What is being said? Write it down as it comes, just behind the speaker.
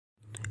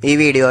ഈ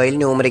വീഡിയോയിൽ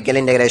numerical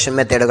integration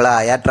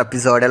മെത്തേഡുകളായ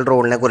trapezoidal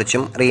റൂളിനെ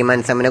കുറിച്ചും റീമൻ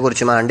സമ്മിനെ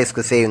കുറിച്ചുമാണ്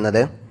ഡിസ്കസ് ചെയ്യുന്നത്.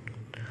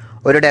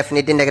 ഒരു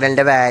ഡെഫിനിറ്റ്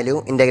ഇൻ്റഗ്രലിൻ്റെ വാല്യൂ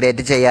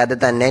ഇൻ്റഗ്രേറ്റ് ചെയ്യാതെ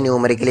തന്നെ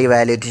ന്യൂമറിക്കലി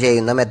ഇവാലുവേറ്റ്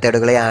ചെയ്യുന്ന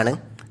മെത്തേഡുകളെയാണ്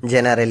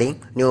ജനറലി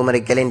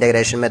ന്യൂമറിക്കൽ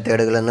ഇൻ്റഗ്രേഷൻ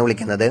മെത്തേഡുകൾ എന്ന്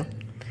വിളിക്കുന്നത്.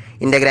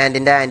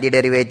 ഇൻ്റഗ്രാൻഡിൻ്റെ ആൻറ്റി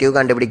ഡെറിവേറ്റീവ്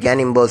കണ്ടുപിടിക്കാൻ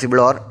ഇമ്പോസിബിൾ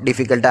ഓർ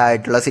ഡിഫിക്കൽട്ട്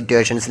ആയിട്ടുള്ള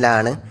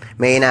സിറ്റുവേഷൻസിലാണ്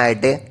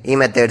മെയിനായിട്ട് ഈ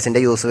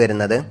മെത്തേഡ്സിൻ്റെ യൂസ്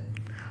വരുന്നത്.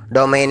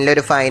 ഡൊമൈനിലെ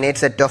ഒരു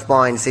finite set of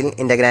പോയിൻറ്റ്സിൽ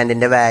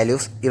ഇൻ്റഗ്രാൻഡിൻ്റെ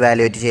values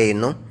evaluate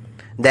ചെയ്യുന്നു.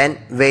 Then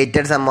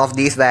weighted sum of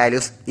these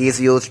values is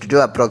used to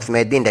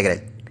approximate the integral.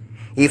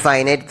 ഈ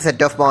finite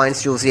set of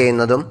points choose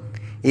ചെയ്യുന്നതും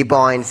ഈ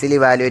പോയിൻറ്റ്സിൽ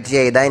ഇവാലുവേറ്റ്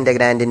ചെയ്ത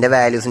ഇൻ്റഗ്രാൻഡിൻ്റെ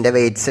വാല്യൂസിൻ്റെ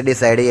വെയ്റ്റ്സ്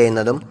ഡിസൈഡ്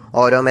ചെയ്യുന്നതും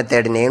ഓരോ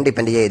മെത്തേഡിനെയും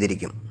ഡിപ്പെൻഡ്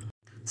ചെയ്തിരിക്കും.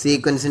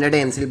 സീക്വൻസിൻ്റെ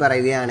ടേംസിൽ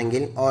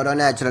പറയുകയാണെങ്കിൽ ഓരോ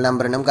നാച്ചുറൽ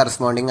നമ്പറിനും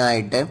കറസ്പോണ്ടിങ്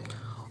ആയിട്ട്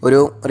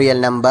ഒരു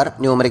റിയൽ നമ്പർ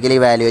ന്യൂമറിക്കലി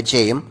ഇവാലുവേറ്റ്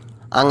ചെയ്യും.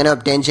 അങ്ങനെ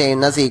ഒബ്റ്റെയിൻ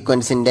ചെയ്യുന്ന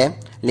സീക്വൻസിൻ്റെ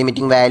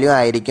ലിമിറ്റിംഗ് വാല്യൂ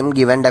ആയിരിക്കും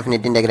ഗിവൺ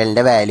ഡെഫിനിറ്റ്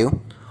ഇൻ്റഗ്രലിൻ്റെ വാല്യൂ.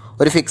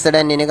 ഒരു ഫിക്സഡ്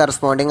എന്നിന്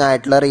കറസ്പോണ്ടിങ്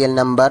ആയിട്ടുള്ള റിയൽ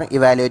നമ്പർ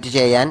ഇവാലുവേറ്റ്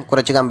ചെയ്യാൻ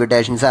കുറച്ച്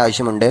കമ്പ്യൂട്ടേഷൻസ്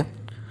ആവശ്യമുണ്ട്.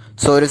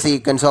 സോ ഒരു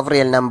സീക്വൻസ് ഓഫ്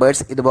റിയൽ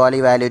നമ്പേഴ്സ് ഇതുപോലെ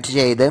ഇവാലുവേറ്റ്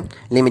ചെയ്ത്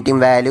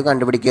ലിമിറ്റിംഗ് വാല്യൂ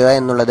കണ്ടുപിടിക്കുക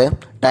എന്നുള്ളത്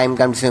ടൈം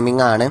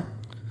കൺസ്യൂമിംഗ് ആണ്.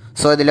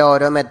 സോ ഇതിൽ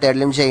ഓരോ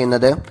മെത്തേഡിലും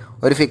ചെയ്യുന്നത്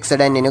ഒരു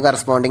ഫിക്സഡ് എന്നിന്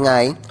കറസ്പോണ്ടിങ്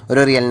ആയി ഒരു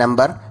റിയൽ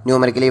നമ്പർ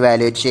ന്യൂമറിക്കലി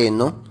ഇവാലുവേറ്റ്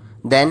ചെയ്യുന്നു.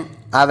 ദെൻ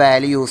ആ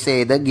വാല്യൂ യൂസ്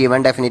ചെയ്ത് ഗിവൺ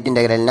ഡെഫിനിറ്റ്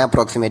ഇൻ്റഗ്രലിനെ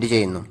അപ്രോക്സിമേറ്റ്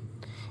ചെയ്യുന്നു.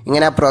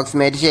 ഇങ്ങനെ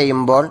അപ്രോക്സിമേറ്റ്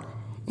ചെയ്യുമ്പോൾ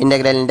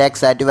ഇൻ്റഗ്രലിൻ്റെ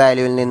എക്സാക്റ്റ്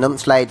വാല്യൂവിൽ നിന്നും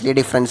സ്ലൈറ്റ്ലി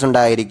ഡിഫറൻസ്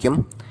ഉണ്ടായിരിക്കും.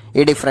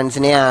 ഈ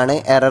ഡിഫറൻസിനെയാണ്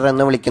എറർ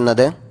എന്ന്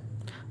വിളിക്കുന്നത്.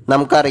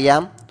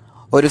 നമുക്കറിയാം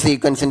ഒരു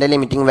സീക്വൻസിൻ്റെ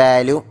ലിമിറ്റിംഗ്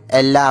വാല്യൂ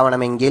L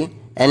ആവണമെങ്കിൽ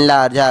N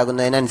ലാർജ്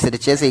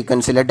ആകുന്നതിനനുസരിച്ച്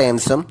സീക്വൻസിലെ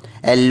ടേംസും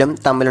Lഉം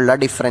തമ്മിലുള്ള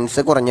ഡിഫറൻസ്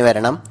കുറഞ്ഞു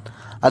വരണം.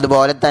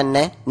 അതുപോലെ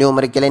തന്നെ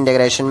ന്യൂമറിക്കൽ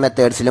ഇൻ്റഗ്രേഷൻ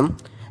മെത്തേഡ്സിലും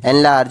N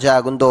ലാർജ്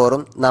ആകും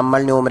തോറും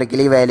നമ്മൾ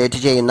ന്യൂമറിക്കലി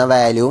ഇവാലുവേറ്റ് ചെയ്യുന്ന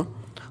വാല്യൂ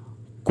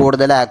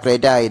കൂടുതൽ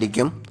ആക്യുറേറ്റ്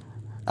ആയിരിക്കും.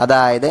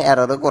 അതായത്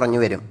എറർ കുറഞ്ഞു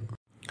വരും.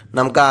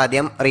 നമുക്ക്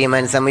ആദ്യം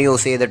റീമൻ സം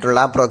യൂസ് ചെയ്തിട്ടുള്ള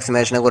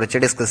അപ്രോക്സിമേഷനെ കുറിച്ച്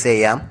ഡിസ്കസ്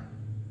ചെയ്യാം.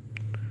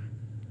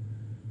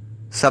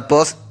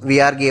 Suppose V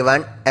are given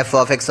F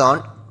of X on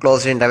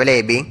closed interval A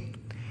B.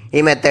 ഈ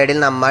മെത്തേഡിൽ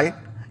നമ്മൾ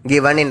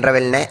ഗിവൺ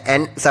ഇൻ്റർവെലിനെ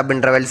n സബ്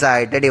ഇൻ്റർവെൽസ്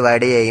ആയിട്ട്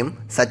ഡിവൈഡ് ചെയ്യും.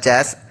 Such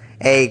as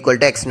A equal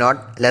to X not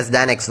less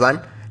than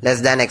x1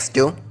 less than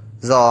x2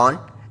 so on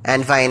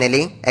and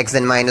finally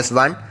xn minus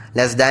 1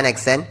 less than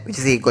xn which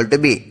is equal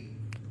to b.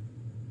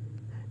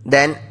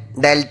 Then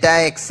delta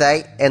xi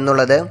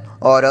എന്നുള്ളത്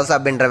ഓരോ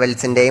sub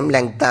ഇൻ്റർവെൽസിൻ്റെയും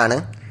length ആണ്.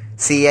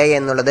 ci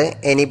എന്നുള്ളത്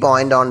any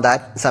point on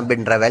that sub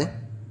interval.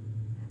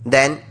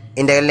 Then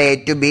integral a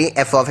to b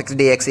f of x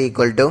dx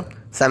equal to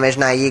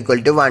summation I equal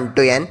to 1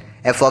 to n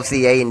f of ci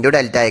into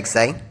delta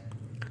xi.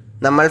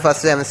 നമ്മൾ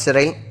first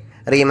സെമസ്റ്ററിൽ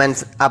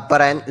റീമൻസ്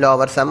upper and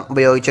lower some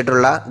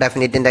ഉപയോഗിച്ചിട്ടുള്ള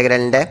definite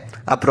ഇൻ്റഗ്രലിൻ്റെ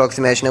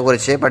അപ്രോക്സിമേഷനെ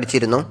കുറിച്ച്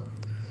പഠിച്ചിരുന്നു.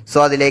 So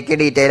അതിലേക്ക്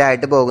detail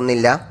ആയിട്ട്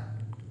പോകുന്നില്ല.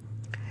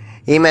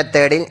 ഈ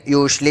മെത്തേഡിൽ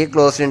യൂഷ്വലി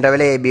ക്ലോസ്ഡ്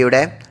ഇൻ്റർവൽ എ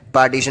ബിയുടെ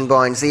പാർട്ടീഷൻ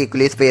പോയിൻറ്റ്സ്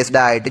ഈക്വലി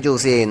സ്പേസ്ഡ് ആയിട്ട്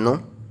ചൂസ് ചെയ്യുന്നു.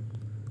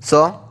 So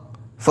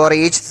for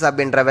each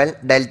sub interval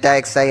delta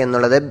xi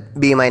എന്നുള്ളത്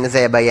b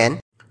minus A by N.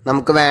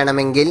 നമുക്ക്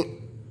വേണമെങ്കിൽ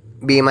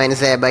b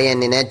minus A by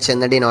എന്നിനെ h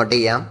എന്ന് ഡിനോട്ട്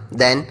ചെയ്യാം.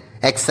 Then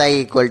xi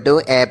equal to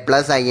A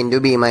plus I into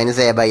B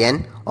minus A by N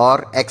or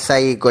xi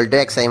equal to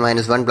xi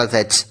minus 1 plus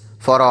h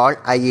for all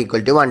i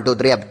equal to 1 2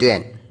 3 up to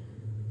n.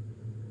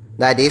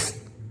 That is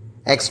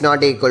x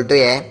not equal to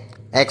A,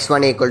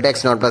 x1 equal to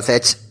x not plus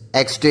h,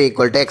 x2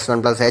 equal to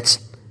x1 plus h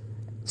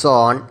so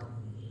on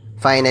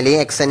finally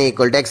xn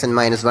equal to xn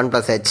minus 1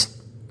 plus h.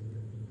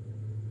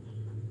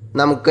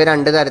 നമുക്ക്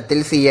രണ്ട്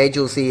തരത്തിൽ ci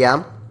choose ചെയ്യാം.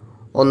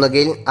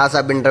 ഒന്നുകിൽ ആ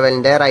sub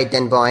ഇൻ്റർവെലിൻ്റെ right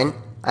hand point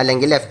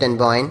അല്ലെങ്കിൽ left hand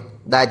point.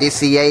 That is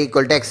ci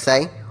equal to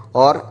xi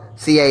or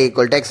ci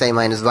equal to xi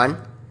minus 1.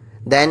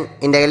 Then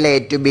integral a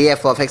to b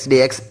f of x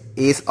dx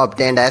is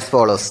obtained as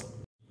follows.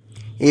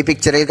 ഈ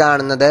പിക്ചറിൽ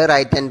കാണുന്നത്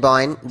right hand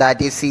point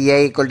that is ci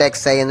equal to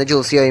xi എന്ന്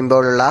choose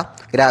ചെയ്യുമ്പോഴുള്ള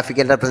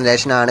graphical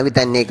representation ആണ്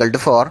വിത്ത് n equal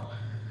to 4.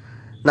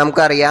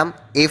 നമുക്കറിയാം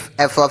if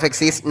f of x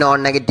is known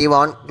negative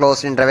on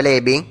closed interval A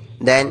B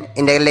then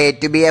integral a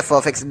to b f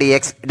of x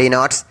dx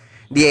denotes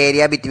the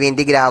area between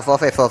the graph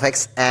of f of x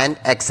and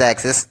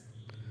x-axis.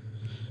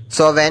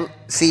 So when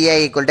ci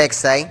equal to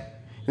xi,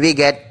 we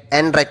get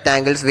n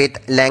rectangles with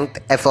length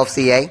f of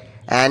ci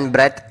and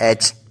breadth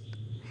h.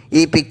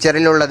 ഈ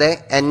പിക്ചറിലുള്ളത്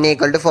n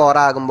equal to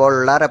 4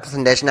 ആകുമ്പോഴുള്ള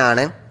representation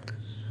ആണ്.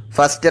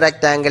 First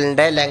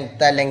റെക്റ്റാങ്കിളിൻ്റെ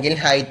length അല്ലെങ്കിൽ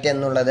height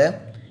എന്നുള്ളത്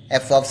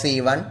f of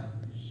c1,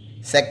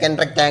 second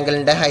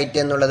റെക്റ്റാങ്കിളിൻ്റെ height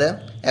എന്നുള്ളത്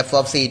f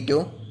of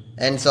c2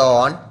 and so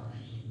on.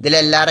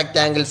 ഇതിലെല്ലാ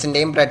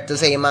റെക്റ്റാങ്കിൾസിൻ്റെയും breadth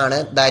same ആണ്.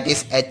 That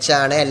is h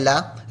ആണ് എല്ലാ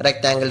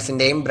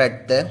റെക്റ്റാങ്കിൾസിൻ്റെയും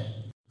breadth.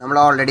 നമ്മൾ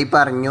already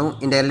പറഞ്ഞു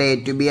integral a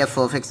to b f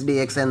of x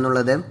dx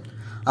എന്നുള്ളത്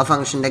ആ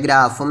ഫംഗ്ഷൻ്റെ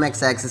ഗ്രാഫും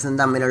എക്സ് ആക്സിസും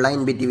തമ്മിലുള്ള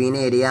ഇൻ ബിറ്റ്വീൻ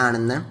ഏരിയ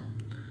ആണെന്ന്.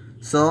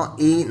 സോ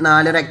ഈ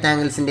 4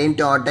 റെക്റ്റാങ്കിൾസിൻ്റെയും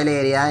ടോട്ടൽ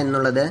ഏരിയ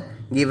എന്നുള്ളത്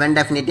ഗിവൺ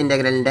ഡെഫിനിറ്റ്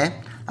ഇൻ്റഗ്രലിൻ്റെ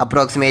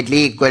അപ്രോക്സിമേറ്റ്ലി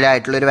ഈക്വൽ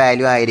ആയിട്ടുള്ളൊരു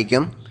വാല്യൂ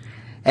ആയിരിക്കും.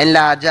 n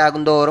ലാർജ്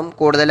ആകും തോറും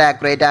കൂടുതൽ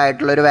ആക്യുറേറ്റ്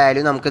ആയിട്ടുള്ളൊരു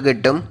വാല്യൂ നമുക്ക്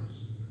കിട്ടും.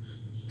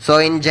 So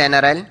in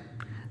general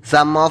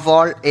sum of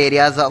all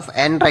areas of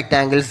n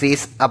rectangles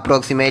is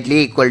approximately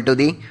equal to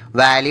the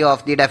value of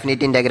the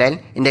definite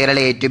integral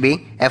a to b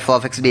f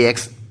of x dx.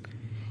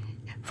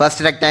 First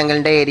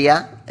rectangle area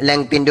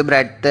length into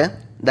breadth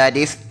that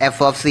is f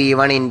of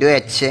c1 into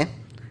h.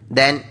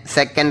 Then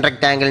second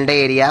rectangle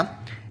area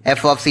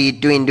f of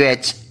c2 into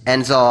h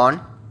and so on.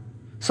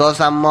 So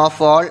sum of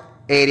all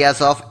areas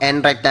of n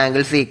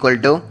rectangles equal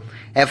to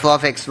f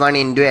of x1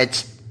 into h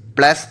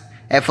plus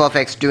f of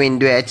x2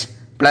 into h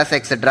plus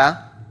etc.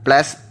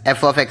 plus f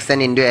of xn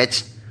into h,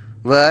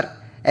 where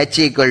h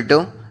equal to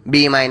b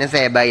minus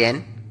a by n.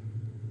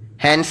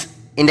 Hence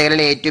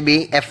integral a to b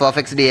f of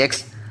x dx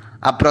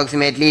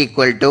approximately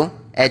equal to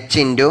h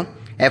into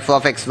f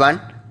of x1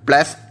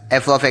 plus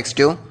f of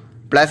x2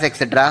 plus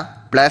etc.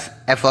 plus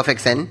f of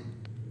xn.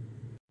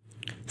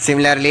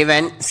 Similarly,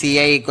 when ci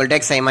equal to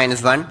xi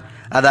minus 1,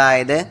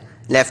 അതായത്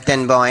left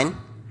hand point,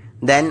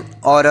 then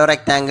ഓരോ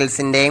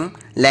റെക്ടാങ്കിൾസിൻ്റെയും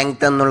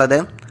length എന്നുള്ളത്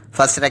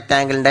first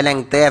റെക്ടാങ്കിളിൻ്റെ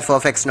length F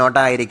of X not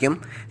ആയിരിക്കും,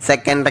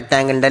 second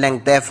റെക്ടാങ്കിളിൻ്റെ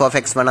length F of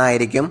X one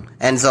ആയിരിക്കും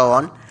and so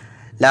on.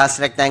 Last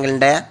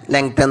റെക്ടാങ്കിളിൻ്റെ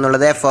length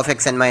എന്നുള്ളത് F of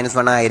X N minus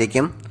one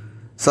ആയിരിക്കും.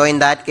 So in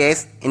that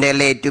case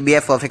integral A to B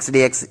F of X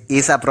D X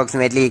is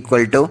approximately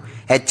equal to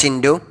H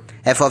into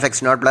F of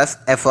X not plus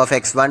F of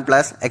X one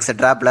plus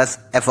etcetera plus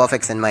F of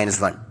X N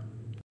minus one.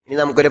 ഇനി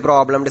നമുക്കൊരു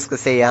problem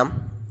discuss ചെയ്യാം.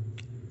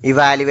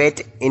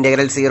 Evaluate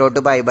integral 0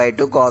 to pi by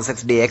 2 cos x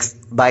dx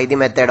by the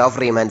method of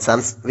Riemann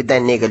sums with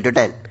n equal to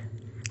 10.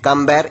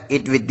 Compare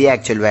it with the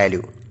actual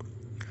value.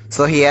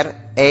 So here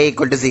a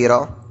equal to 0,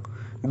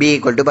 b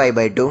equal to pi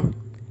by 2,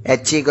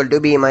 h equal to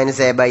b minus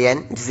a by n,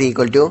 which is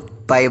equal to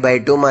pi by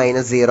 2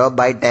 minus 0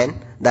 by 10,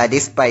 that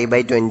is pi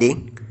by 20.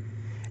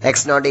 X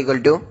not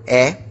equal to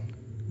a,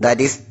 that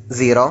is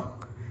 0.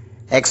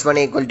 x1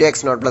 equal to x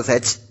naught plus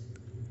h,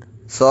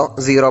 so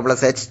 0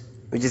 plus h,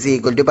 which is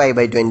equal to pi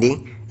by 20.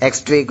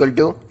 x2 equal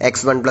to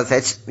x1 plus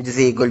h, which is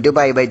equal to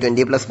pi by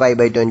 20 plus pi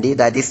by 20,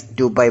 that is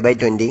 2 pi by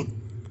 20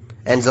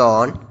 and so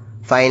on.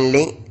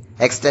 Finally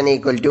x10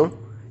 equal to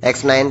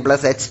x9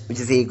 plus h,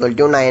 which is equal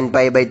to 9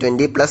 pi by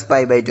 20 plus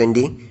pi by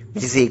 20,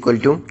 which is equal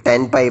to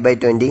 10 pi by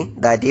 20,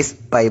 that is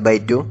pi by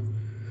 2.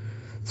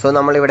 So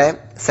നമ്മളിവിടെ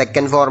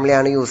second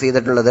ഫോർമുലയാണ് use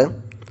ചെയ്തിട്ടുള്ളത്.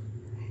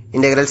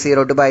 Integral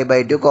 0 to pi by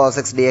 2 cos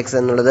x dx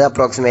എന്നുള്ളത്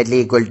approximately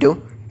equal to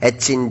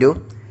h into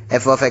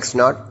F of X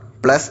not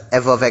plus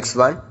F of X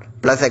one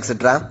plus etc.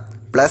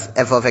 plus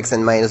f of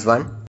xn minus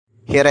 1.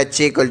 Here h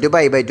equal to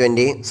pi by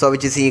 20, so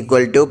which is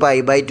equal to pi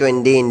by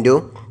 20 into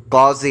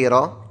cos 0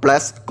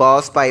 plus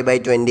cos pi by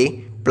 20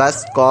 plus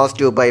cos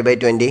 2 pi by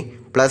 20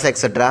 plus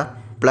etc.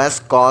 plus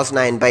cos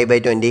 9 pi by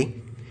 20.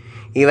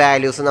 ഈ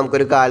values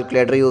നമുക്കൊരു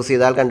calculator use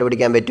ചെയ്താൽ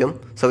കണ്ടുപിടിക്കാൻ പറ്റും.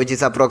 So which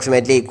is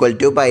approximately equal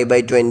to pi by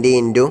 20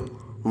 into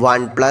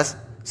 1 plus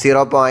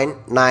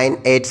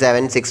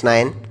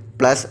 0.98769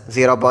 plus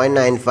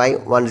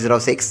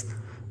 0.95106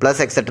 plus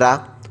etc.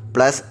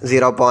 plus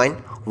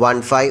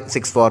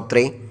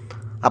 0.15643.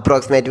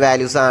 Approximate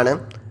values ആണ്,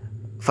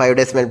 5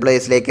 decimal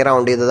പ്ലേസിലേക്ക്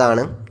round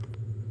ചെയ്തതാണ്.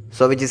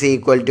 So which is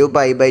equal to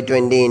pi by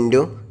 20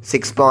 into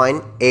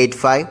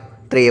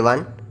 6.8531,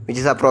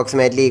 which is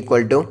approximately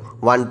equal to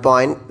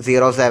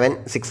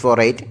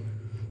 1.07648.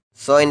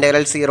 So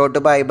integral 0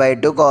 to pi by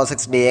 2 cos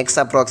x dx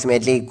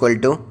approximately equal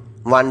to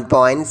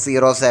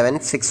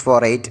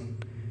 1.07648.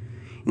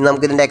 ഇനി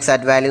നമുക്കിതിൻ്റെ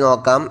exact value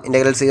നോക്കാം.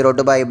 Integral 0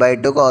 to pi by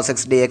 2 cos x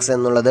dx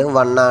എന്നുള്ളത്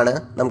 1 ആണ്.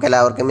 നമുക്ക്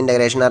എല്ലാവർക്കും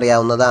integration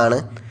അറിയാവുന്നതാണ്.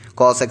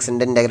 cos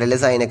എക്സിൻ്റെ integral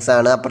sin x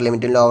ആണ്. അപ്പർ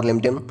ലിമിറ്റും ലോവർ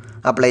ലിമിറ്റും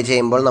അപ്ലൈ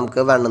ചെയ്യുമ്പോൾ നമുക്ക്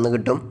 1 എന്ന്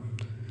കിട്ടും.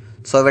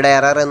 സോ ഇവിടെ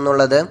എറർ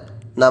എന്നുള്ളത്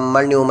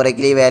നമ്മൾ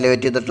ന്യൂമറിക്കലി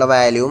ഇവാലുവേറ്റ് ചെയ്തിട്ടുള്ള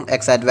വാല്യൂവും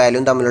എക്സാക്ട്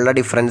വാല്യൂവും തമ്മിലുള്ള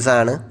ഡിഫറൻസ്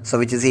ആണ്. So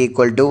which is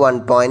equal to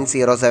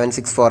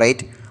 1.07648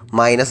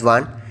 minus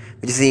 1,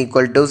 which is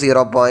equal to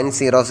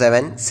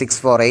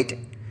 0.07648.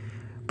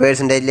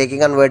 പേഴ്സൻറ്റേജിലേക്ക്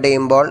convert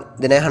ചെയ്യുമ്പോൾ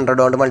ഇതിനെ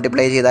 100 കൊണ്ട്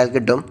മൾട്ടിപ്ലൈ ചെയ്താൽ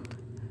കിട്ടും.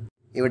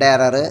 ഇവിടെ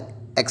എറർ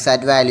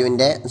എക്സാക്ട്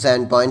വാല്യൂവിൻ്റെ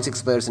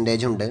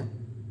 7.6% ഉണ്ട്.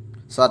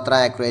 സോ അത്ര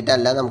ആക്യുറേറ്റ്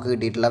അല്ല നമുക്ക്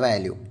കിട്ടിയിട്ടുള്ള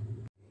വാല്യൂ.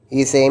 ഈ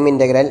same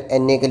integral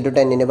n equal to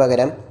 10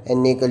 പകരം n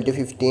equal to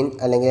 15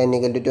 അല്ലെങ്കിൽ n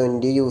equal to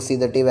 20 യൂസ്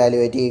ചെയ്തിട്ട്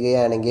ഇവാലുവേറ്റ്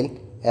ചെയ്യുകയാണെങ്കിൽ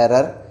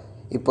എറർ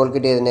ഇപ്പോൾ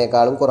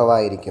കിട്ടിയതിനേക്കാളും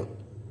കുറവായിരിക്കും.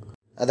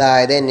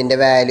 അതായത് എന്നിൻ്റെ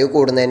വാല്യൂ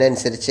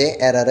കൂടുന്നതിനനുസരിച്ച്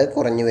എറർ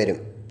കുറഞ്ഞു വരും.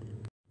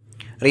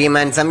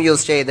 റീമാൻ സം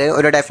യൂസ് ചെയ്ത്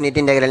ഒരു ഡെഫിനിറ്റ്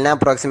ഇൻ്റഗ്രലിനെ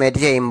അപ്രോക്സിമേറ്റ്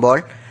ചെയ്യുമ്പോൾ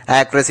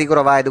ആക്യുറസി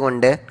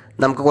കുറവായതുകൊണ്ട്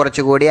നമുക്ക്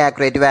കുറച്ചുകൂടി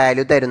ആക്യുറേറ്റ്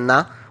വാല്യൂ തരുന്ന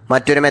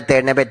മറ്റൊരു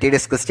മെത്തേഡിനെ പറ്റി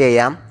ഡിസ്കസ്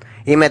ചെയ്യാം.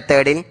 ഈ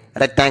മെത്തേഡിൽ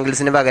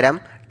റെക്ടാങ്കിൾസിന് പകരം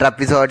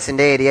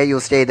ട്രപ്പിസോയിഡ്സിൻ്റെ ഏരിയ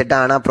യൂസ്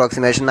ചെയ്തിട്ടാണ്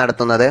അപ്രോക്സിമേഷൻ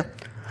നടത്തുന്നത്.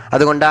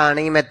 അതുകൊണ്ടാണ്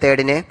ഈ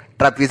മെത്തേഡിന്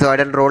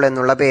ട്രപ്പിസോയിഡൽ റൂൾ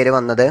എന്നുള്ള പേര്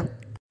വന്നത്.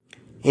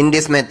 In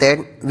this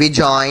method V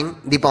join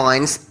the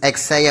points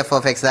xi f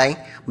of xi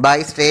by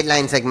straight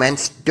line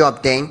segments to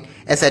obtain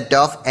a set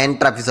of n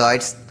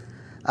trapezoids.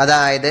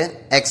 അതായത്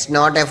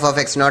x0 f of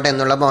x0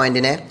 എന്നുള്ള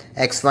പോയിന്റിനെ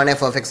x1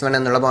 f of x1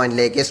 എന്നുള്ള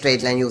പോയിന്റിലേക്ക്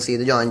straight line use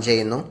ചെയ്ത് join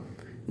ചെയ്യുന്നു.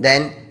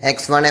 Then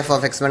x1 f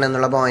of x1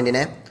 എന്നുള്ള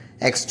പോയിന്റിനെ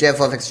x2 f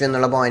of x2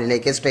 എന്നുള്ള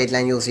പോയിന്റിലേക്ക് സ്ട്രേറ്റ്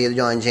ലൈൻ യൂസ് ചെയ്ത്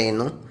ജോയിൻ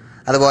ചെയ്യുന്നു.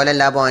 അതുപോലെ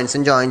എല്ലാ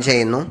പോയിന്റ്സും ജോയിൻ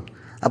ചെയ്യുന്നു.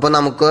 അപ്പോൾ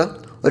നമുക്ക്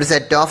ഒരു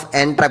സെറ്റ് ഓഫ്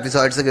n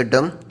ട്രപ്പിസോയിഡ്സ്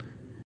കിട്ടും.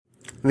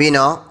 We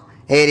know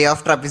area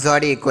of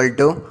trapezoid equal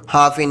to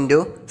half into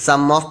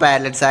some of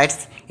parallel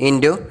sides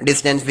into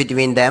distance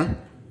between them.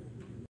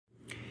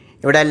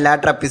 ഇവിടെ എല്ലാ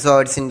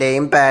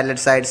ട്രപ്പിസോയിഡ്സിൻ്റെയും പാരലൽ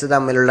സൈഡ്സ്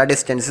തമ്മിലുള്ള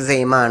ഡിസ്റ്റൻസ്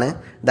സെയിം ആണ്.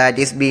 That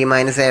is b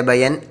minus a by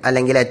n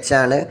അല്ലെങ്കിൽ h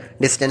ആണ്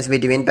distance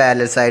between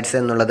parallel sides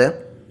എന്നുള്ളത്.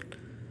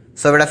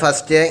 So ഇവിടെ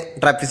first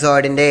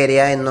ട്രപ്പിസോയിഡിൻ്റെ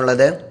area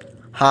എന്നുള്ളത്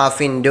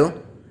half into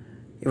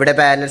ഇവിടെ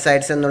പാരലൽ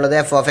സൈഡ്സ് എന്നുള്ളത്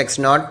എഫ് ഓഫ്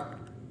എക്സ് നോട്ട്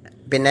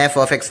പിന്നെ എഫ്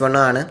ഓഫ് എക്സ് വൺ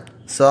ആണ്.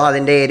 സോ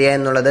അതിൻ്റെ ഏരിയ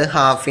എന്നുള്ളത്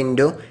half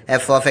into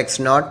F of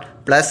X not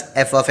plus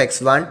F of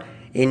X one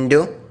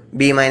into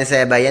B minus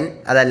A by N,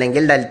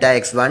 അതല്ലെങ്കിൽ delta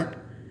X one.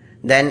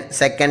 Then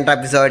second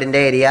ട്രപ്പിസോയിഡിൻ്റെ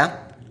area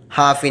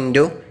half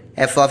into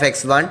F of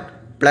X one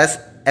plus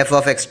F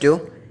of X two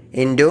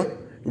into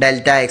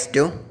delta X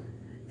two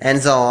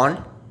and so on.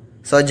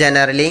 So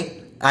generally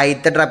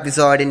ith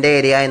ട്രപ്പിസോയിഡിൻ്റെ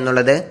area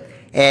എന്നുള്ളത്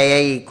A I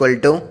equal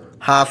to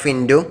half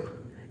into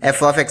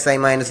F of X I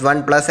minus one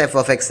plus F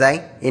of X I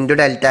into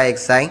delta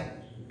X I.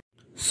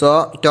 So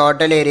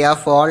total area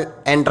of all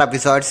N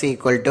ട്രപ്പിസോയിഡ്സ്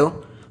equal to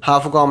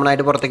half common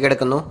ആയിട്ട് പുറത്തേക്ക്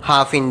എടുക്കുന്നു,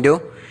 half into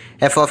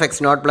F of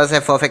X not plus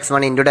F of X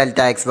one into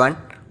delta X one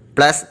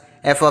plus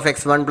F of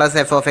X one plus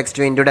F of X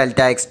two into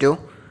delta X two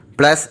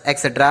plus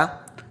etcetera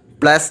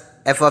plus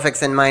F of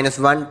X N minus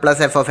one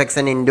plus F of X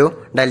N into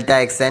delta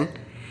X N.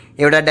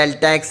 ഇവിടെ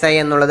delta X I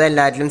എന്നുള്ളത്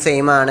എല്ലാറ്റിലും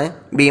same ആണ്,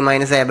 B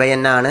minus A by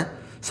N ആണ്.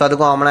 So അത്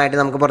common ആയിട്ട്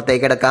നമുക്ക്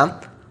പുറത്തേക്ക് എടുക്കാം.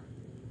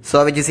 So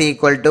which is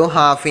equal to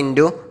half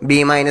into B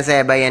minus A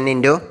by N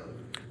into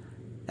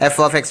F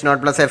of X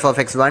not plus F of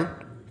X one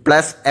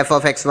plus F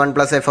of X one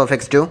plus F of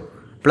X two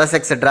plus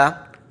etcetera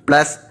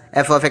plus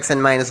F of X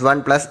N minus one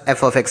plus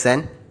F of X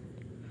N.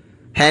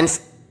 Hence,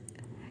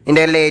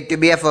 integral a to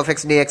b f of x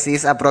dx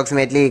is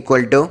approximately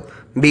equal to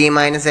b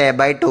minus a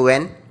by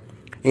 2n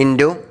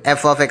into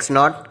f of x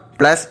naught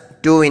plus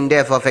 2 into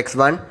f of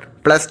x1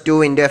 plus 2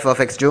 into f of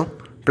x2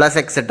 plus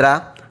etc.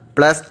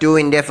 plus 2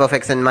 into f of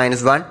xn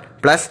minus 1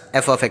 plus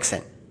f of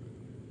xn.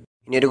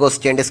 ഇനി ഒരു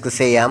question discuss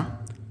ചെയ്യാം.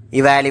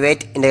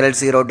 Evaluate integral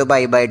 0 to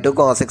pi by 2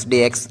 cos x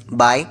dx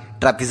by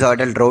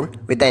trapezoidal rule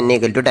with n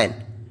equal to 10.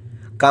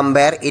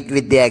 Compare it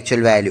with the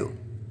actual value.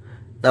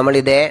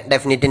 നമ്മളിതേ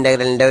definite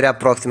ഇൻ്റഗ്രലിൻ്റെ ഒരു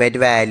approximate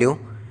value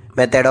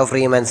method of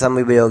റീമൻ some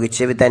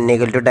ഉപയോഗിച്ച് വിത്ത് n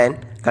equal to 10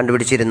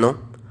 കണ്ടുപിടിച്ചിരുന്നു.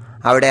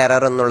 അവിടെ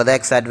error എന്നുള്ളത്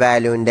exact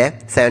വാല്യൂവിൻ്റെ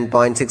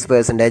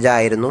 7.6%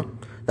 ആയിരുന്നു.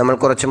 നമ്മൾ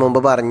കുറച്ച് മുമ്പ്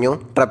പറഞ്ഞു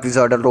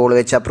trapezoidal rule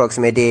വെച്ച്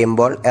അപ്രോക്സിമേറ്റ്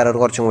ചെയ്യുമ്പോൾ എറർ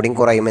കുറച്ചും കൂടി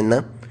കുറയുമെന്ന്.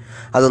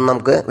 അതൊന്നും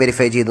നമുക്ക്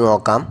വെരിഫൈ ചെയ്ത്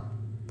നോക്കാം.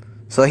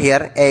 So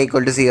here a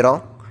equal to 0,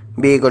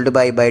 b equal to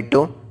pi by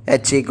 2,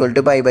 h equal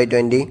to pi by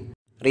 20.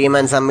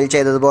 റീമൻ സമ്മിൽ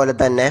ചെയ്തതുപോലെ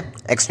തന്നെ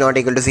x not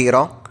equal to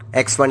 0,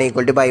 x1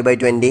 equal to pi by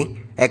 20,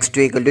 x2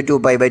 equal to 2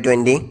 pi by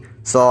 20,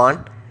 so on,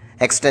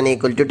 x10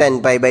 equal to 10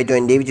 pi by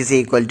 20 which is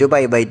equal to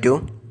pi by 2.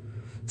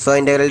 So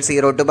integral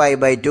 0 to pi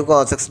by 2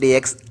 cos x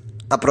dx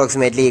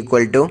approximately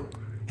equal to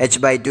h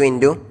by 2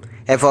 into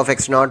f of x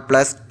naught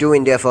plus 2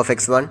 into f of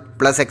x1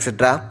 plus etc.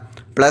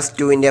 plus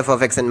 2 into f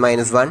of xn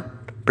minus 1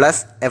 plus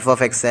f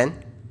of xn.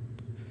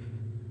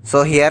 So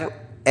here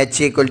h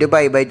equal to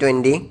pi by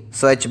 20,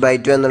 so h by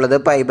 2 എന്നുള്ളത്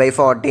pi by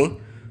 40.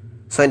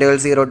 So integral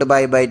 0 to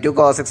pi by 2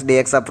 cos x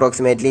dx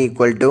approximately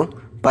equal to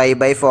pi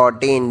by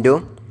 40 into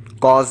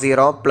cos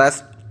 0 plus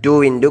 2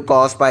 into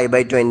cos pi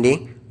by 20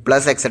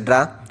 plus etc.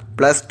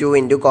 plus 2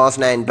 into cos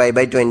 9 pi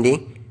by 20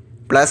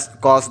 plus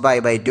cos pi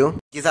by 2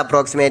 which is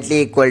approximately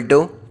equal to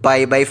pi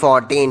by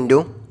 40 into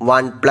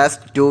 1 plus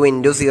 2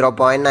 into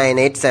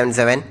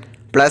 0.9877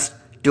 plus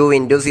 2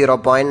 into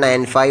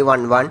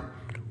 0.9511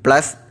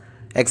 plus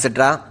etc.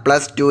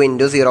 plus 2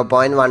 into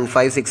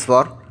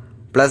 0.1564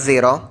 plus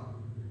 0.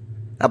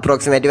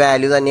 Approximate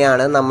value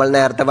തന്നെയാണ്. നമ്മൾ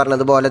നേരത്തെ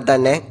പറഞ്ഞതുപോലെ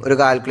തന്നെ ഒരു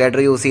calculator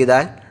use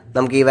ചെയ്താൽ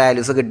നമുക്ക് ഈ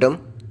values കിട്ടും.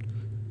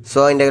 So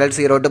integral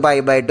 0 to pi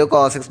by 2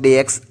 cos x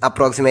dx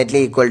approximately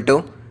equal to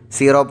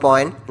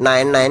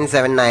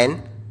 0.9979.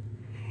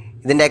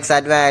 ഇതിൻ്റെ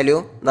എക്സാക്ട് വാല്യൂ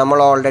നമ്മൾ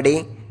ഓൾറെഡി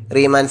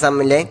റീമാൻ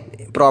സമ്മിലെ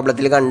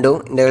പ്രോബ്ലത്തിൽ കണ്ടു.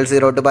 Integral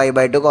 0 to pi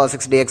by 2 cos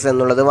x dx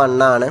എന്നുള്ളത് 1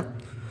 ആണ്.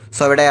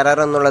 സോ ഇവിടെ എറർ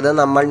എന്നുള്ളത്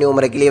നമ്മൾ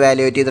ന്യൂമറിക്കലി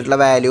ഇവാലുവേറ്റ് ചെയ്തിട്ടുള്ള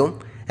വാല്യൂവും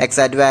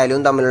എക്സാക്ട്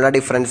വാല്യൂവും തമ്മിലുള്ള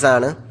ഡിഫറൻസ്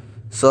ആണ്.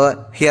 So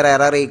here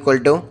error equal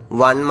to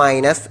 1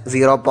 minus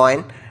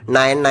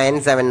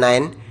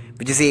 0.9979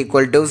 which is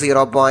equal to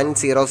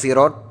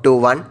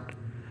 0.0021.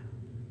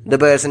 ഇത്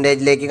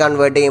പെർസെൻറ്റേജിലേക്ക്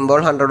കൺവേർട്ട് ചെയ്യുമ്പോൾ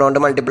 100 കൊണ്ട്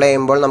മൾട്ടിപ്ലൈ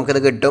ചെയ്യുമ്പോൾ നമുക്കിത്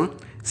കിട്ടും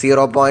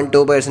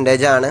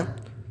 0.2% ആണ്.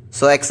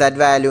 സോ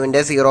എക്സാക്ട്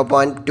വാല്യൂവിൻ്റെ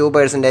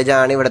 0.2%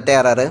 ആണ് ഇവിടുത്തെ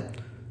error.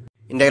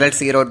 Integral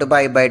 0 to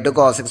pi by 2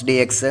 cos x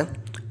dx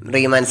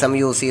റീമാൻ some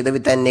use ചെയ്ത്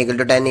വിത്ത് n equal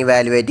to 10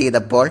 ഇവാലുവേറ്റ്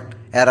ചെയ്തപ്പോൾ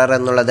എറർ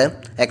എന്നുള്ളത്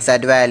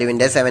എക്സാക്ട്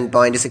വാല്യൂവിൻ്റെ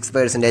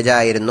 7.6%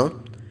 ആയിരുന്നു.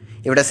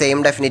 ഇവിടെ same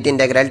definite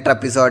integral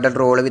trapezoidal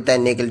rule with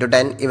n equal to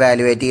 10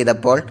 evaluate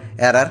ചെയ്തപ്പോൾ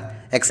എറർ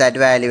എക്സാക്ട്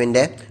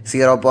വാല്യൂവിൻ്റെ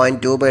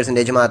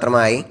 0.2%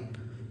 മാത്രമായി.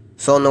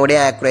 സോ ഒന്നുകൂടി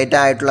ആക്യുറേറ്റ്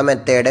ആയിട്ടുള്ള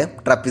മെത്തേഡ്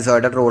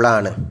ട്രപ്പിസോയിഡൽ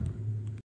റൂളാണ്.